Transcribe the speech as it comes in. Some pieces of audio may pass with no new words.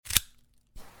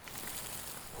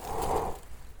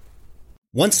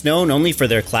Once known only for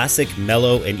their classic,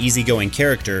 mellow, and easygoing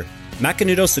character,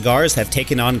 Macanudo cigars have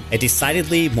taken on a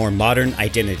decidedly more modern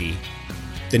identity.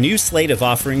 The new slate of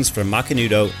offerings from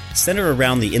Macanudo center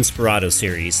around the Inspirado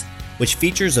series, which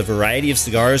features a variety of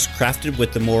cigars crafted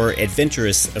with the more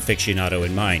adventurous aficionado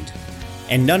in mind.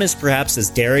 And none is perhaps as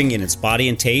daring in its body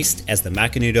and taste as the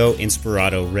Macanudo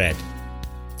Inspirado Red.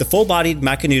 The full-bodied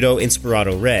Macanudo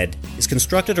Inspirado Red is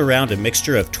constructed around a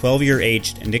mixture of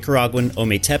 12-year-aged Nicaraguan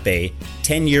Ometepe,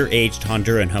 10-year-aged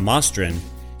Honduran Jamastran,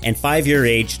 and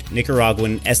 5-year-aged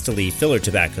Nicaraguan Esteli filler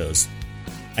tobaccos.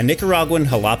 A Nicaraguan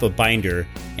Jalapa binder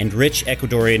and rich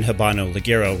Ecuadorian Habano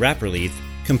Ligero wrapper leaf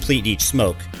complete each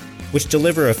smoke, which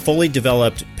deliver a fully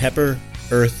developed pepper,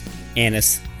 earth,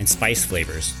 anise, and spice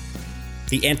flavors.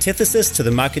 The antithesis to the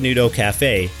Macanudo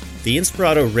Cafe, the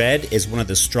Inspirado Red is one of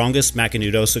the strongest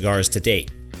Macanudo cigars to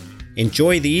date.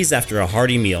 Enjoy these after a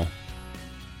hearty meal.